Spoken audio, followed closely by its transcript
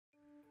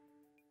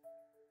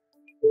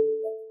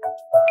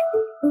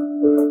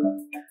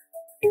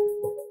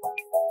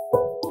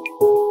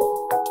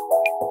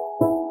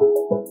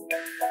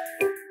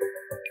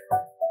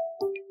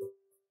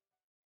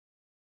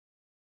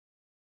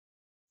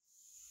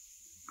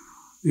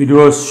It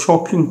was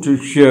shocking to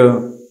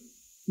hear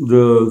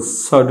the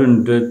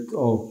sudden death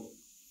of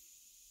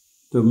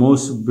the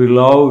most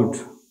beloved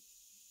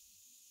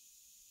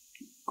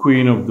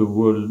Queen of the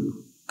world,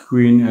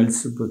 Queen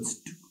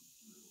Elizabeth II.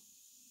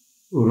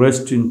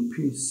 Rest in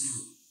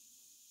peace.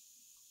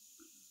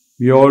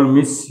 We all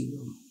miss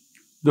you.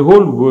 The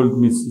whole world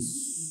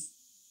misses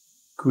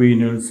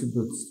Queen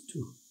Elizabeth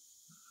II.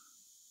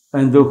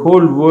 And the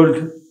whole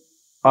world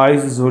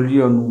eyes is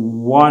only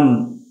on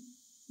one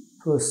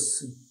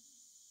person.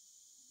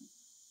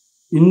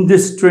 In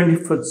this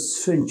 21st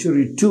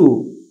century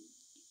too,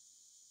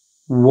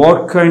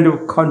 what kind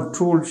of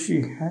control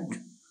she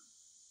had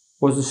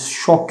was a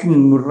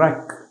shocking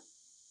miracle.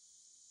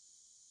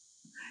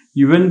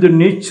 Even the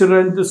nature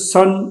and the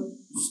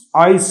sun's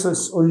eyes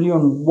is only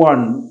on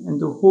one,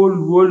 and the whole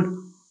world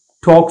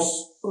talks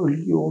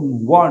only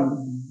on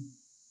one.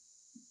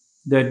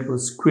 That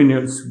was Queen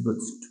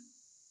Elizabeth.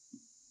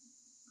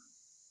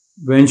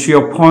 When she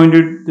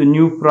appointed the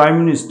new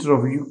Prime Minister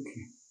of UK,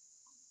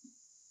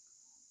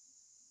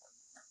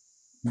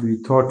 we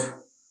thought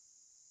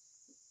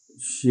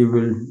she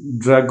will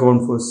drag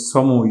on for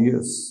some more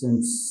years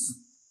since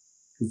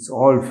it's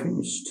all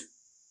finished.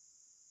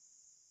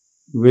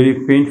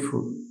 Very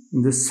painful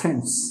in the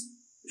sense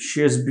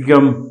she has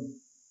become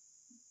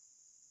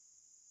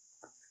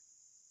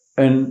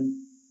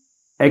an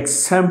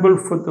example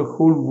for the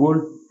whole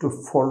world to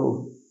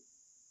follow.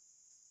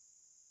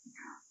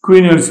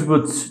 Queen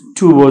Elizabeth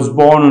II was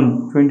born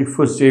on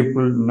 21st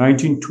April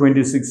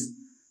 1926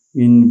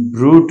 in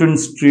Bruton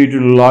Street,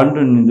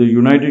 London, in the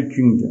United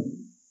Kingdom.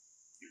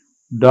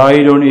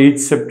 Died on 8th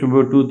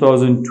September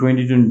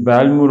 2022 in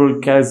Balmoral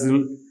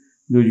Castle,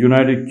 the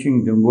United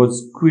Kingdom.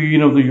 Was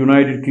Queen of the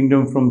United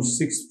Kingdom from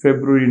 6th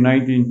February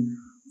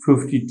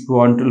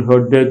 1952 until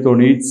her death on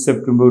 8th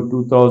September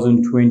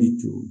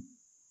 2022.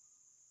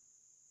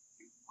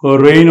 Her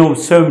reign of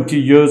 70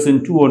 years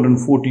and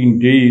 214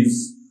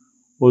 days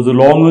was the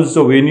longest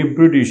of any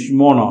British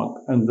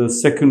monarch and the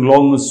second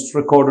longest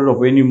recorded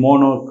of any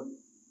monarch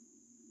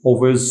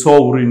of a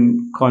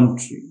sovereign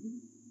country.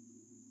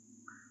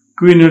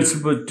 Queen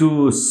Elizabeth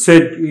II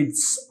said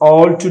it's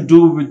all to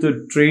do with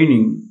the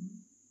training.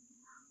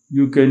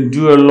 You can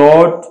do a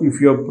lot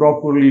if you're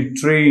properly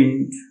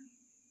trained.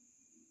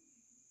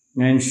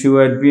 And she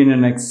had been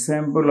an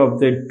example of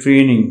that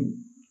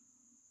training.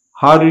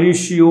 Hardly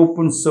she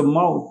opens her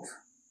mouth.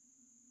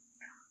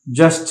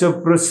 Just her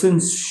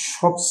presence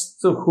shocks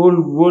the whole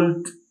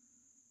world,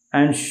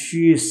 and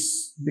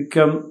she's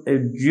become a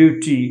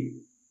beauty,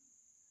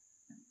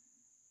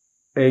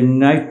 a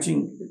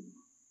nightingale,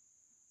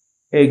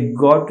 a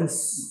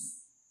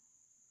goddess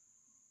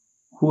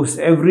whose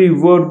every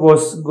word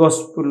was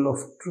gospel of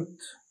truth.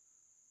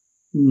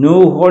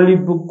 No holy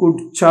book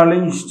could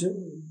challenge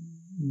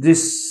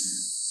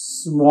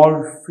this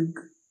small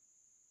figure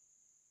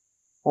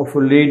of a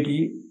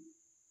lady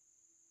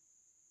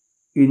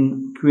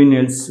in Queen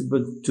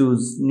Elizabeth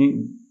II's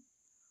name.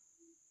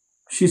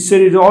 She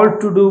said it's all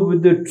to do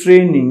with the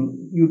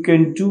training. You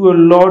can do a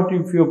lot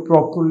if you're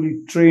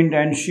properly trained,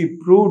 and she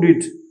proved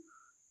it.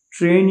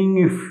 Training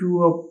if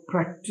you have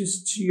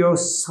practiced your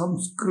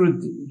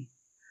Samskriti,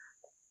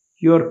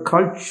 your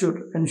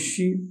culture, and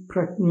she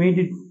made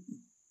it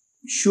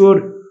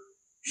sure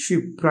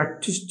she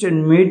practiced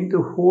and made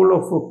the whole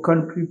of her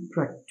country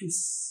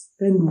practice.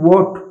 And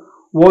what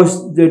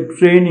was the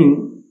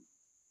training,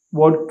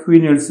 what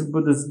Queen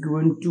Elizabeth has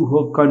given to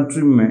her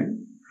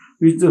countrymen,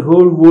 which the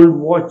whole world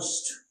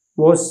watched,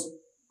 was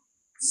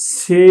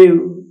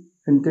save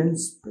and then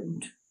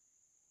spend.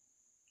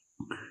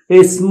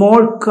 A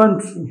small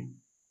country,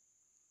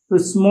 a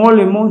small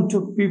amount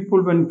of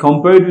people when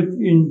compared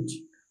with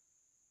India,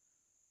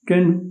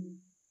 can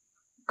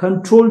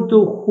control the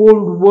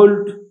whole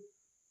world,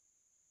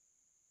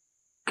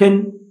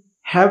 can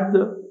have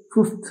the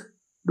 5th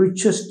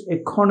richest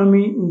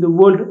economy in the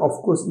world.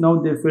 Of course,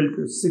 now they fell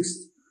to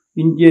 6th.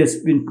 India has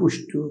been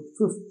pushed to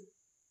 5th.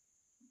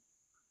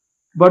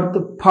 But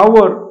the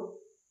power,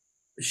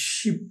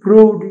 she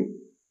proved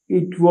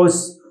it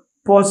was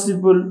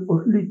possible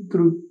only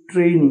through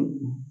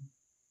training.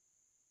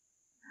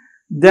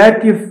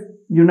 That if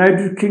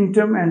United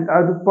Kingdom and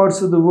other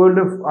parts of the world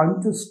have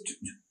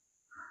understood,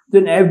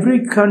 then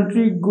every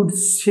country could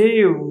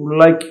save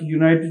like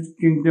United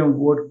Kingdom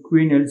what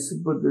Queen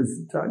Elizabeth has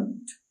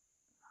done.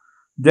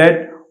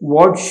 That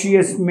what she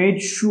has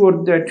made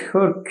sure that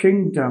her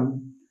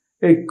kingdom,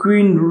 a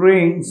queen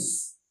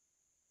reigns,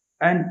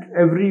 and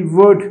every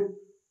word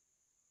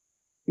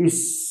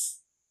is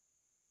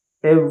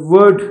a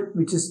word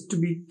which is to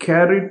be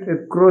carried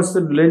across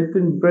the length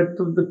and breadth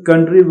of the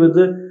country,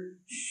 whether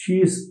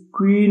she is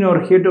queen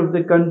or head of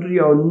the country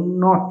or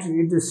not.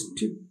 It is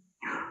still.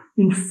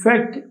 In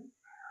fact,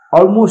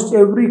 almost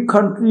every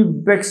country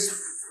begs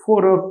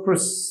for her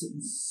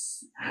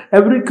presence.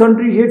 Every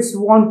country heads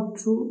want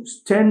to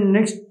stand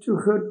next to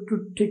her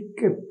to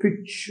take a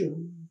picture.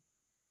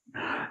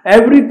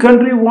 Every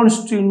country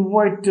wants to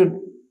invite her,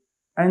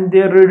 and they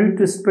are ready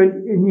to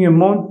spend any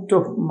amount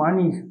of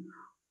money.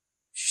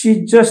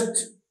 She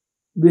just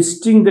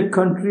visiting the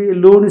country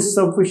alone is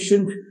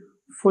sufficient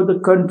for the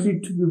country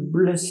to be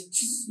blessed.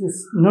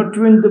 Yes, not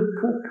even the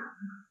Pope.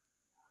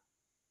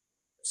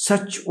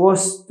 Such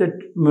was that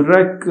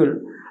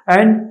miracle.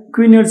 And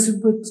Queen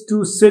Elizabeth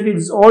too said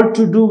it's all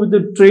to do with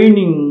the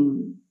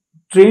training.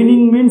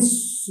 Training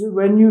means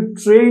when you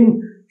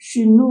train,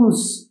 she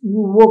knows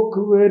you work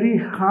very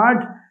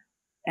hard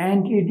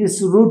and it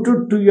is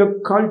rooted to your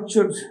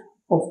culture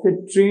of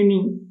the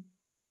training.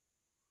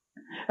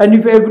 And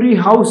if every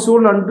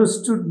household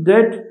understood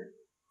that,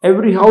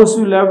 every house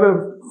will have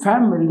a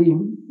family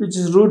which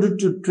is rooted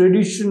to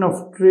tradition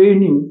of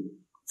training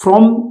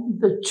from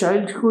the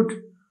childhood.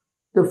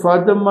 The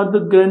father, mother,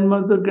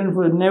 grandmother,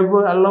 grandfather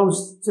never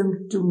allows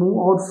them to move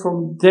out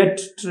from that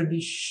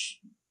tradition.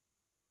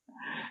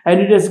 And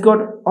it has got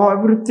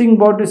everything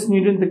what is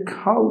needed in the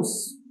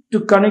house to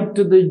connect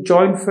to the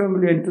joint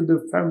family and to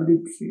the family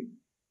tree.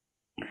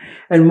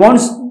 And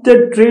once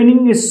the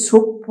training is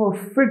so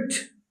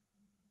perfect,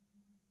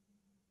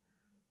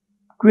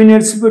 Queen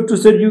Elizabeth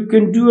said, you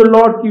can do a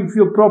lot if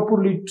you're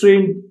properly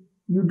trained.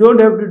 You don't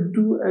have to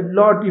do a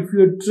lot if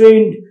you're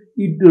trained.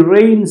 It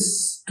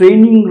rains,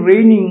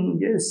 raining,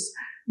 yes.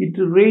 It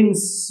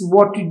rains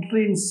what it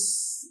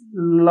rains,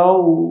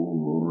 love,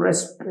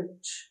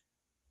 respect,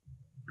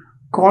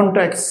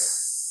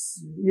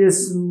 contacts,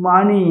 yes,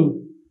 money,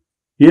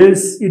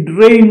 yes, it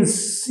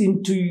rains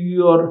into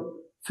your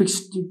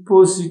fixed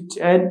deposit.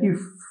 And if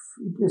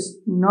it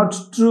is not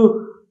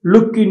true,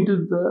 look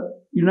into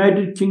the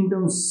United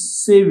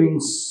Kingdom's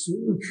savings,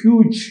 a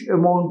huge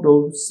amount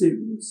of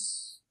savings.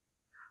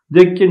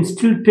 They can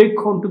still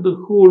take on to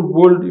the whole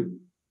world.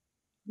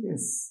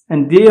 Yes.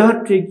 And they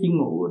are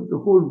taking over the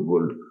whole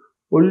world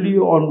only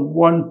on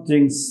one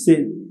thing,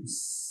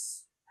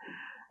 savings.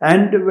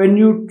 And when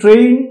you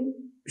train,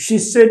 she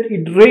said,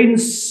 it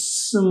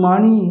rains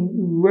money,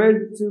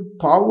 wealth,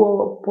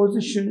 power,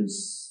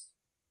 positions.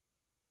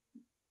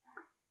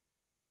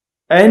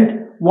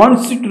 And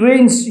once it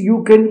rains,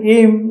 you can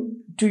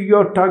aim to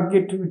your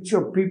target with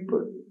your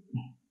people.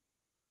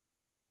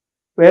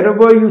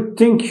 Wherever you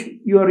think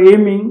you are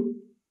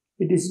aiming,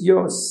 it is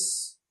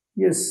yours.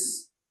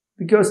 Yes.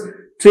 Because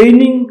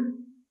training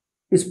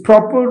is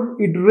proper,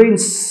 it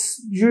rains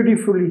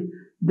beautifully.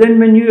 Then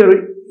when you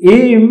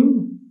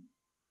aim,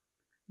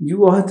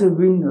 you are the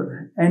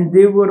winner. And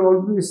they were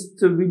always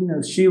the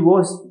winner. She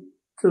was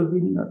the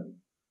winner.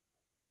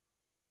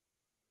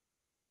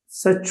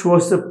 Such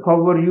was the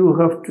power you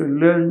have to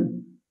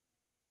learn.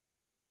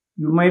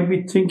 You might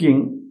be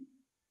thinking,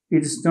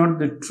 it is not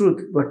the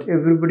truth, but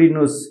everybody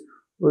knows.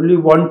 Only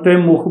one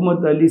time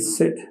Muhammad Ali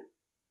said,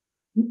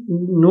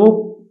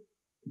 no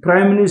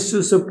prime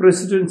ministers or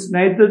presidents,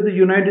 neither the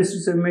United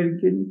States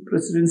American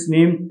president's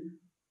name,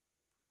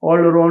 all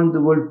around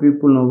the world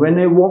people know. When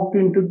I walked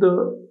into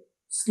the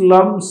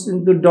slums,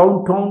 in the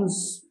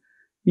downtowns,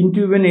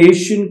 into even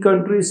Asian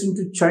countries,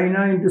 into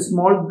China, into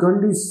small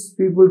gullies,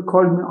 people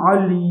called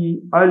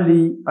me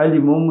Ali,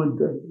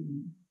 Muhammad Ali.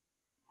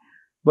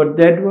 But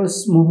that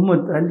was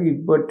Muhammad Ali.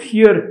 But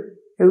here,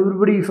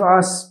 everybody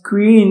asks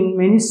queen,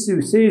 many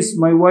says,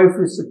 my wife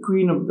is the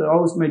queen of the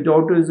house, my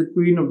daughter is the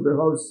queen of the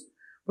house.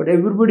 But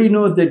everybody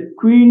knows that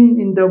queen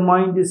in their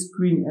mind is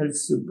Queen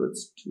Elizabeth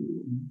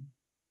too.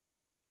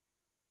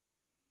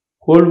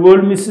 Whole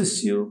world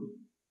misses you.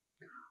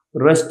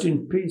 Rest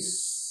in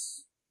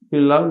peace. We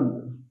love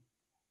you.